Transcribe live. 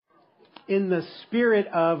In the spirit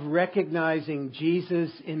of recognizing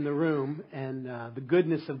Jesus in the room and the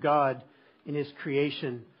goodness of God in His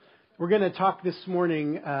creation, we're going to talk this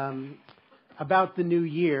morning about the new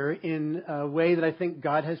year in a way that I think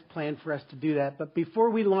God has planned for us to do that. But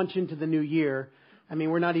before we launch into the new year, I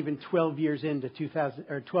mean, we're not even 12 years into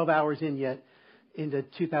 12 hours in yet into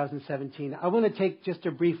 2017. I want to take just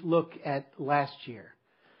a brief look at last year.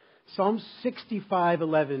 Psalm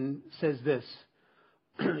 65:11 says this: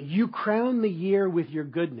 "You crown the year with your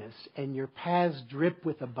goodness, and your paths drip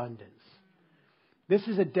with abundance." This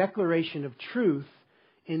is a declaration of truth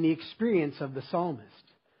in the experience of the psalmist.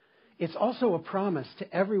 It's also a promise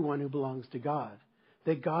to everyone who belongs to God,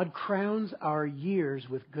 that God crowns our years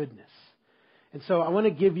with goodness. And so I want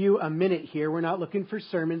to give you a minute here. We're not looking for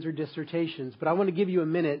sermons or dissertations, but I want to give you a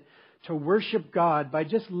minute to worship God by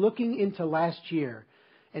just looking into last year.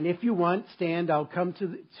 And if you want, stand, I'll come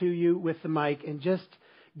to you with the mic and just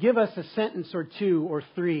give us a sentence or two or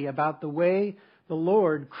three about the way the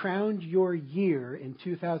Lord crowned your year in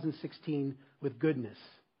 2016 with goodness.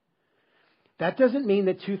 That doesn't mean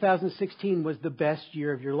that 2016 was the best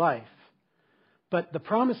year of your life. But the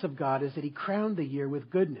promise of God is that He crowned the year with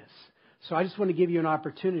goodness. So I just want to give you an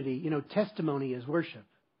opportunity. You know, testimony is worship.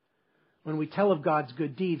 When we tell of God's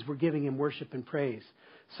good deeds, we're giving Him worship and praise.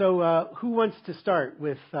 So who wants to start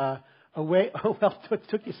with a way? Oh, well, it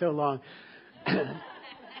took you so long.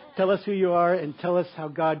 Tell us who you are and tell us how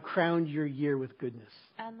God crowned your year with goodness.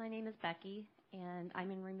 My name is Becky, and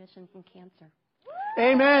I'm in remission from cancer.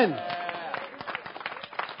 Amen.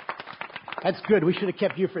 That's good. We should have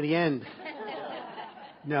kept you for the end.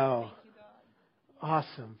 No.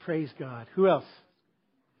 Awesome. Praise God. Who else?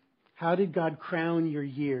 How did God crown your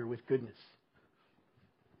year with goodness?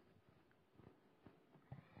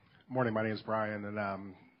 Morning, my name is Brian, and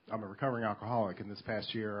I'm a recovering alcoholic. And this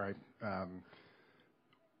past year, I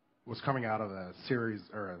was coming out of a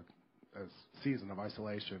season of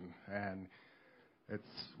isolation. And it's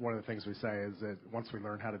one of the things we say is that once we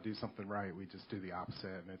learn how to do something right, we just do the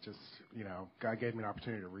opposite. And it just, God gave me an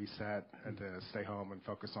opportunity to reset and to stay home and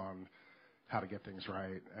focus on how to get things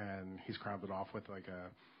right. And He's crowned it off with like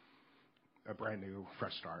a brand new,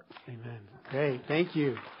 fresh start. Amen. Great. Thank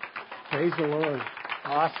you. Praise the Lord.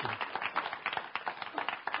 Awesome.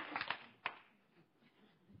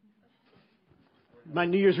 My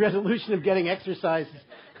New Year's resolution of getting exercise.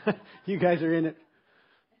 You guys are in it.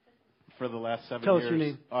 For the last 7 years. Tell us your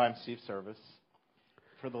name. Oh, I'm Steve Service.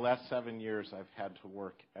 For the last 7 years, I've had to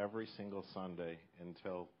work every single Sunday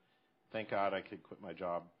until, thank God, I could quit my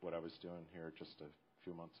job, what I was doing here just a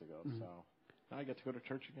few months ago. Mm-hmm. So now I get to go to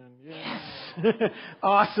church again. Yeah.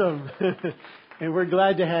 Awesome. And we're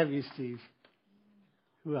glad to have you, Steve.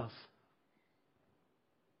 Who else?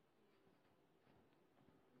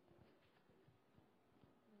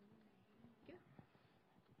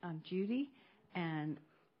 I'm Judy, and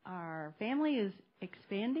our family is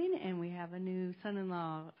expanding, and we have a new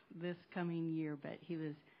son-in-law this coming year, but he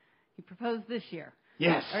proposed this year.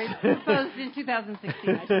 Yes. Or he proposed in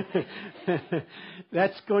 2016, I should say.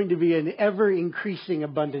 That's going to be an ever-increasing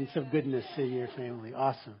abundance of goodness in your family.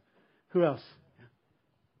 Awesome. Who else?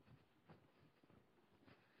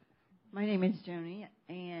 My name is Joni,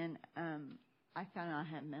 and I found out I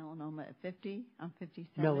had melanoma at 50. I'm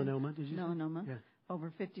 57. Melanoma, did you say? Melanoma. Yeah.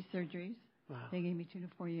 Over 50 surgeries. Wow. They gave me 2 to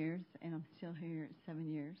 4 years, and I'm still here at 7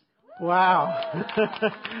 years. Wow.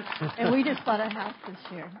 And we just bought a house this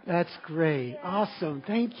year. That's great. Awesome.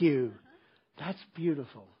 Thank you. That's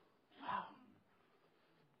beautiful. Wow.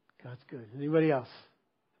 God's good. Anybody else?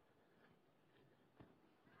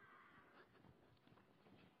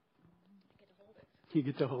 You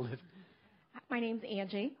get to hold it. My name's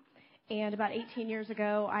Angie, and about 18 years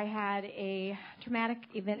ago, I had a traumatic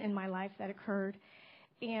event in my life that occurred,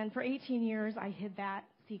 and for 18 years, I hid that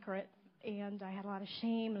secret, and I had a lot of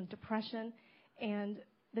shame and depression, and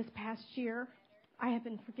this past year, I have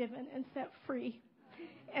been forgiven and set free,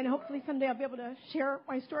 and hopefully someday I'll be able to share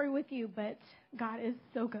my story with you, but God is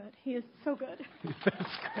so good. He is so good. That's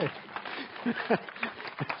great.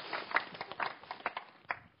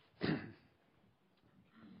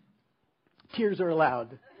 Tears are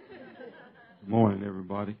allowed. Good morning,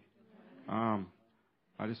 everybody. I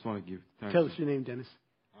just want to give thanks. Tell us your name, Dennis.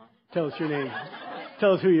 Tell us your name.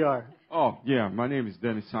 Tell us who you are. Oh, yeah. My name is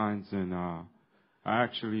Dennis Hines, and I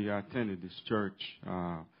attended this church.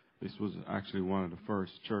 This was actually one of the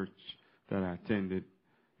first church that I attended,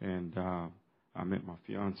 and I met my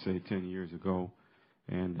fiance 10 years ago,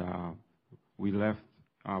 and we left.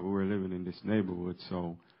 We were living in this neighborhood,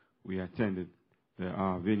 so we attended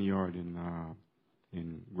the vineyard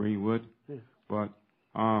in Greenwood. Yeah. But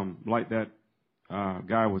like that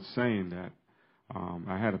guy was saying that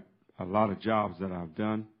I had a lot of jobs that I've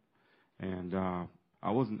done, and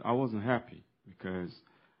I wasn't happy because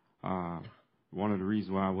one of the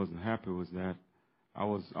reasons why I wasn't happy was that I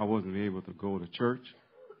wasn't able to go to church.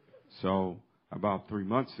 So about 3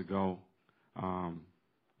 months ago,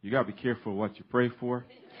 you got to be careful what you pray for.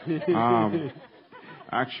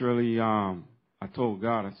 Actually, I told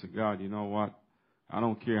God, I said, God, you know what? I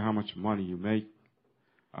don't care how much money you make.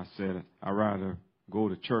 I said, I'd rather go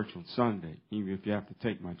to church on Sunday, even if you have to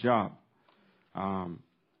take my job.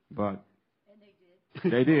 But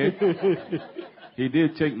they did. He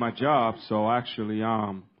did take my job. So actually,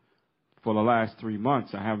 for the last 3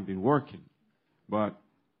 months, I haven't been working. But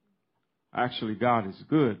actually, God is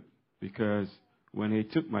good, because when they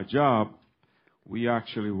took my job, we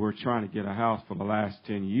actually were trying to get a house for the last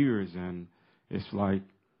 10 years. And it's like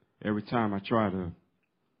every time I try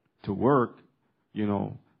to work, you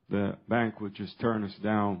know, the bank would just turn us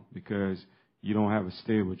down because you don't have a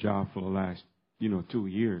stable job for the last, 2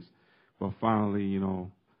 years. But finally,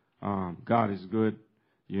 God is good.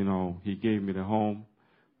 He gave me the home,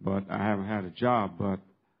 but I haven't had a job. But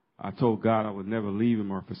I told God I would never leave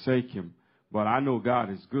him or forsake him. But I know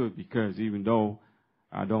God is good, because even though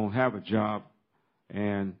I don't have a job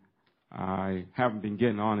and I haven't been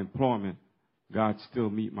getting unemployment, God still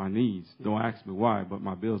meet my needs. Don't ask me why, but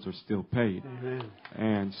my bills are still paid. Amen.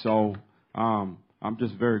 And so I'm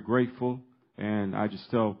just very grateful. And I just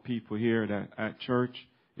tell people here that at church,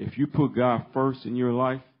 if you put God first in your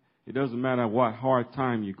life, it doesn't matter what hard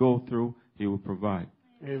time you go through, he will provide.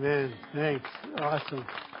 Amen. Thanks. Awesome.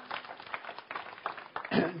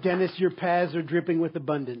 Dennis, your paths are dripping with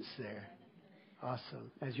abundance there.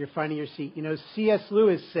 Awesome. As you're finding your seat. C.S.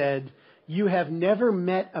 Lewis said, "You have never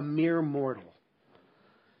met a mere mortal."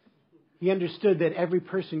 He understood that every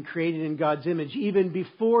person created in God's image, even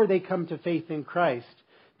before they come to faith in Christ,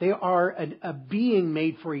 they are a being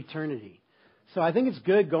made for eternity. So I think it's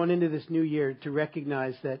good going into this new year to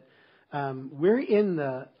recognize that we're in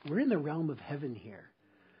the realm of heaven here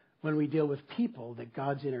when we deal with people that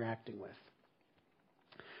God's interacting with.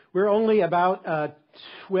 We're only about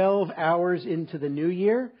 12 hours into the new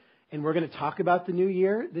year, and we're going to talk about the new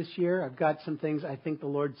year this year. I've got some things I think the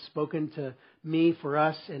Lord's spoken to me for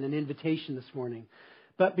us, and an invitation this morning.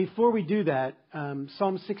 But before we do that,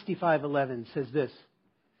 Psalm 65:11 says this.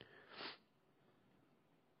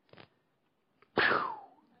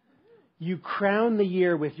 You crown the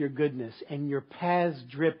year with your goodness, and your paths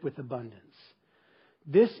drip with abundance.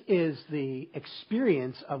 This is the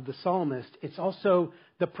experience of the psalmist. It's also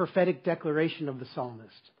the prophetic declaration of the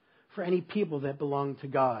psalmist for any people that belong to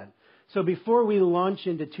God. So before we launch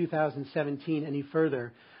into 2017 any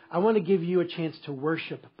further, I want to give you a chance to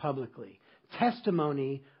worship publicly.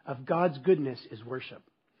 Testimony of God's goodness is worship.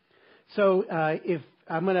 So if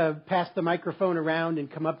I'm going to pass the microphone around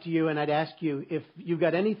and come up to you, and I'd ask you if you've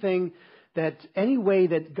got any way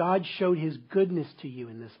that God showed his goodness to you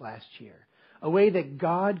in this last year, a way that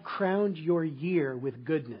God crowned your year with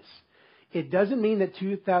goodness. It doesn't mean that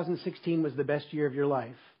 2016 was the best year of your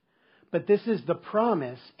life, but this is the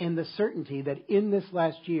promise and the certainty that in this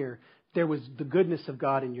last year, there was the goodness of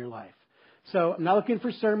God in your life. So I'm not looking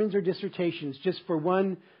for sermons or dissertations, just for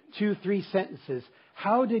 1, 2, 3 sentences.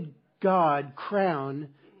 How did God crown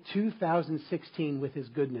 2016 with his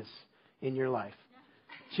goodness in your life?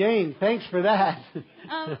 Jane, thanks for that.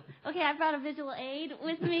 Okay, I brought a visual aid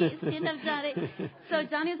with me. Stand up, Johnny. So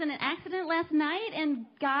Johnny was in an accident last night, and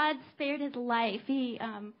God spared his life. He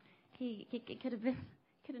could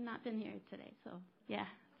have not been here today. So yeah,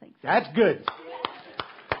 thanks. That's good.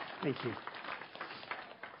 Thank you.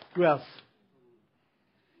 Who else?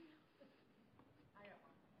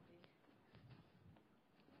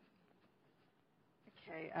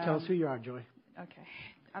 Okay. Tell us who you are, Joy. Okay.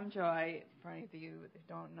 I'm Joy, for any of you who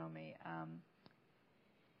don't know me.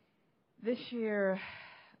 This year,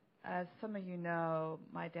 as some of you know,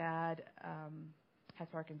 my dad has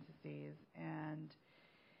Parkinson's disease, and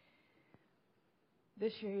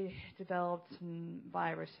this year he developed some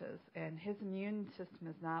viruses, and his immune system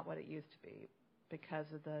is not what it used to be because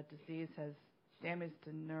of the disease has damaged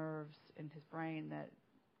the nerves in his brain that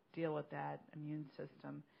deal with that immune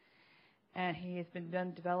system. And he has been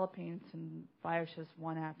developing some viruses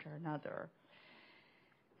one after another.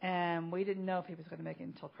 And we didn't know if he was going to make it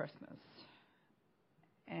until Christmas.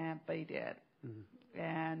 But he did. Mm-hmm.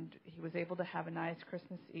 And he was able to have a nice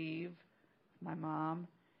Christmas Eve with my mom.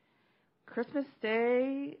 Christmas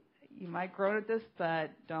Day, you might groan at this,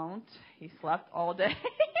 but don't. He slept all day.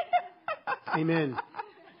 Amen.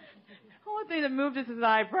 The only thing that moved is his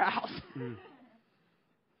eyebrows,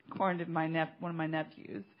 according to one of my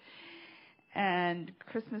nephews. And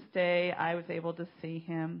Christmas Day, I was able to see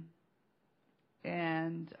him,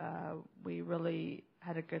 and we really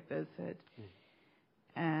had a good visit.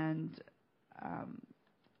 And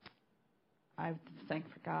I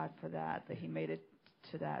thank for God for that he made it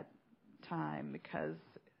to that time, because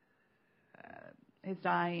his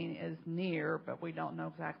dying is near, but we don't know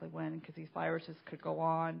exactly when, because these viruses could go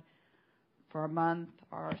on for a month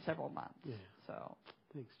or several months. Yeah. So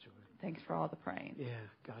Thanks, Joy. thanks for all the praying. Yeah,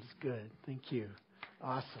 God is good. Thank you.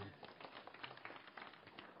 Awesome.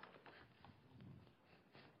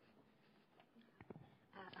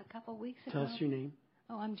 A couple weeks ago. Tell us your name.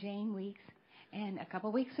 Oh, I'm Jane Weeks. And a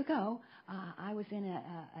couple weeks ago, I was in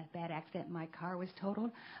a bad accident. My car was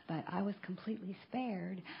totaled, but I was completely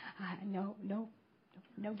spared. No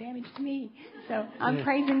damage to me. So I'm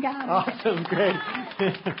praising God. Awesome, great.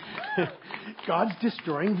 God's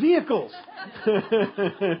destroying vehicles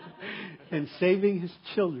and saving his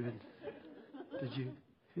children.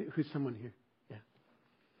 Who's someone here? Yeah.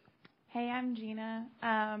 Hey, I'm Gina.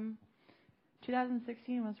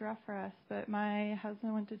 2016 was rough for us, but my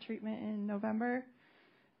husband went to treatment in November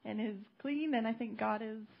and is clean, and I think God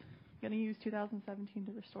is going to use 2017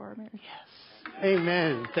 to restore our marriage. Yes.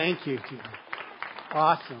 Amen. Thank you, Gina.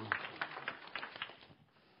 Awesome.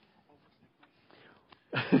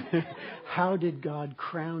 How did God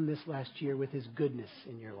crown this last year with his goodness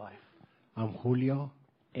in your life? I'm Julio,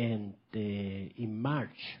 and in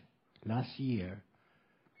March last year,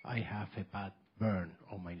 I have a bad burn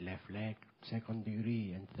on my left leg, 2nd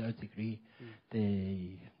degree and 3rd degree.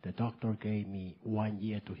 The doctor gave me 1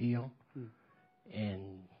 year to heal,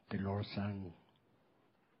 and the Lord sent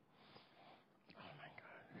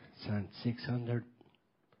 600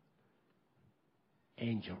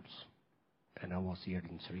 angels, and I was here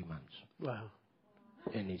in 3 months. Wow.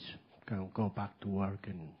 And it's going to go back to work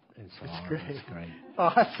and so That's on. great. It's great.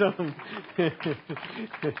 Awesome.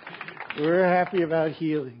 We're happy about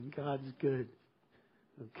healing. God's good.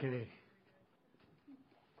 Okay.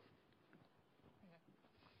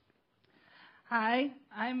 Hi,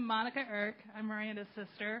 I'm Monica Irk. I'm Miranda's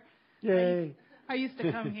sister. Yay. I used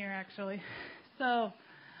to come here, actually. So,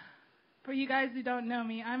 for you guys who don't know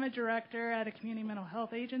me, I'm a director at a community mental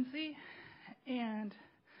health agency, and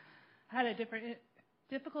I had a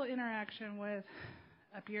difficult interaction with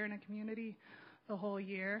up here in a community the whole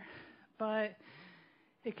year, but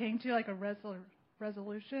it came to like a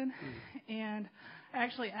resolution, and I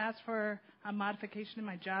actually asked for a modification in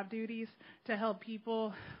my job duties to help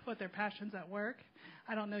people with their passions at work.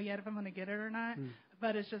 I don't know yet if I'm going to get it or not,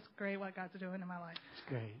 but it's just great what God's doing in my life. That's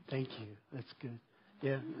great. Thank you. That's good.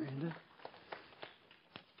 Yeah, Miranda?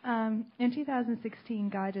 In 2016,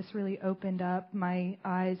 God just really opened up my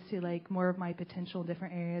eyes to like more of my potential in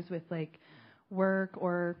different areas with like work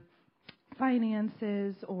or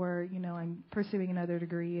finances, or I'm pursuing another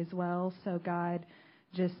degree as well. So God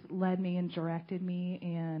just led me and directed me,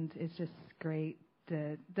 and it's just great.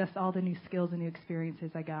 That's all the new skills and new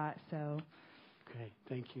experiences I got. So great.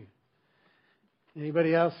 Thank you.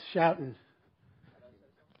 Anybody else shouting?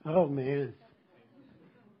 Oh man,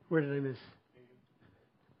 where did I miss?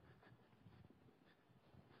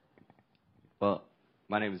 Well,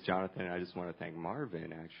 my name is Jonathan, and I just want to thank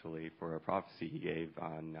Marvin, actually, for a prophecy he gave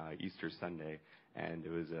on Easter Sunday. And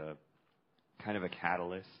it was a kind of a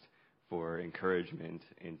catalyst for encouragement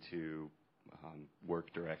into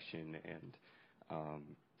work direction and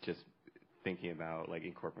just thinking about, like,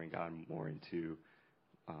 incorporating God more into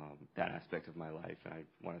that aspect of my life. And I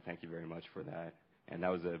want to thank you very much for that. And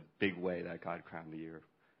that was a big way that God crowned the year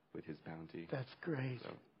with his bounty. That's great.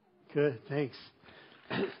 So. Good, thanks.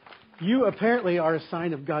 You apparently are a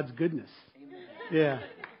sign of God's goodness. Yeah.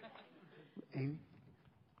 Amy?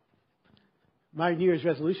 My New Year's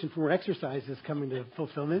resolution for more exercise is coming to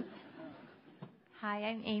fulfillment. Hi,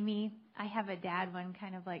 I'm Amy. I have a dad one,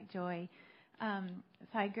 kind of like Joy. So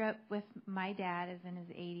I grew up with my dad, is in his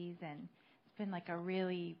 80s, and it's been like a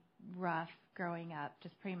really rough growing up.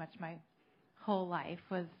 Just pretty much my whole life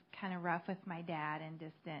was kind of rough with my dad and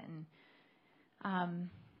distant, and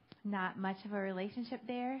not much of a relationship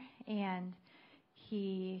there. And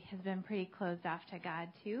he has been pretty closed off to God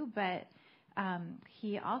too, but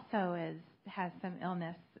he also has some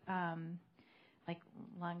illness, like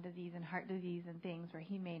lung disease and heart disease and things where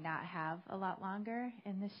he may not have a lot longer.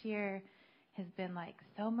 And this year has been like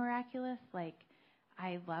so miraculous. Like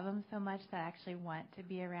I love him so much that I actually want to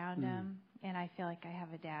be around him. And I feel like I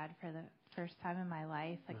have a dad for the first time in my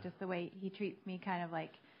life. Like just the way he treats me, kind of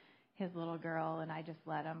like his little girl, and I just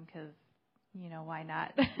let him because, why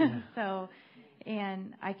not? Yeah. So,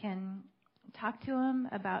 and I can talk to him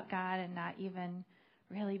about God and not even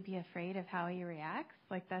really be afraid of how he reacts.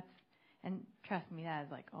 Like And trust me, that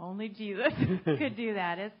is like only Jesus could do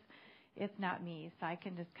that. It's not me. So I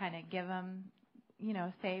can just kind of give him,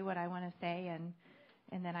 say what I want to say,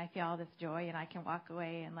 and then I feel all this joy, and I can walk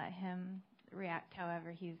away and let him react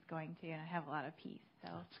however he's going to, and I have a lot of peace. So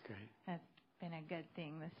that's great. That's been a good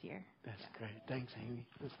thing this year. That's great. Thanks, Amy.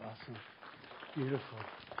 That's awesome. Beautiful.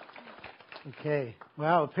 Okay.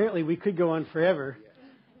 Wow, apparently we could go on forever,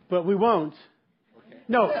 but we won't. Okay.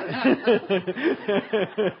 No.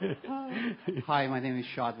 Hi, my name is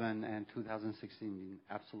Shadman, and 2016 been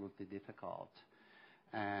absolutely difficult.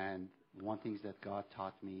 And one thing that God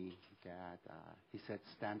taught me that He said,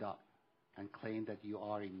 stand up and claim that you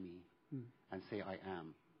are in me, and say, I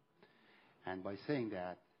am. And by saying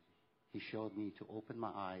that, He showed me to open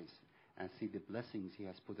my eyes and see the blessings He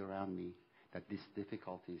has put around me, that these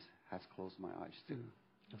difficulties has closed my eyes to.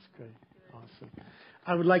 That's great. Awesome.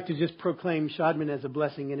 I would like to just proclaim Shadman as a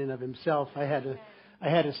blessing in and of himself. I had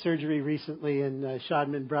a surgery recently, and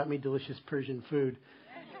Shadman brought me delicious Persian food,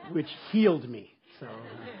 which healed me. So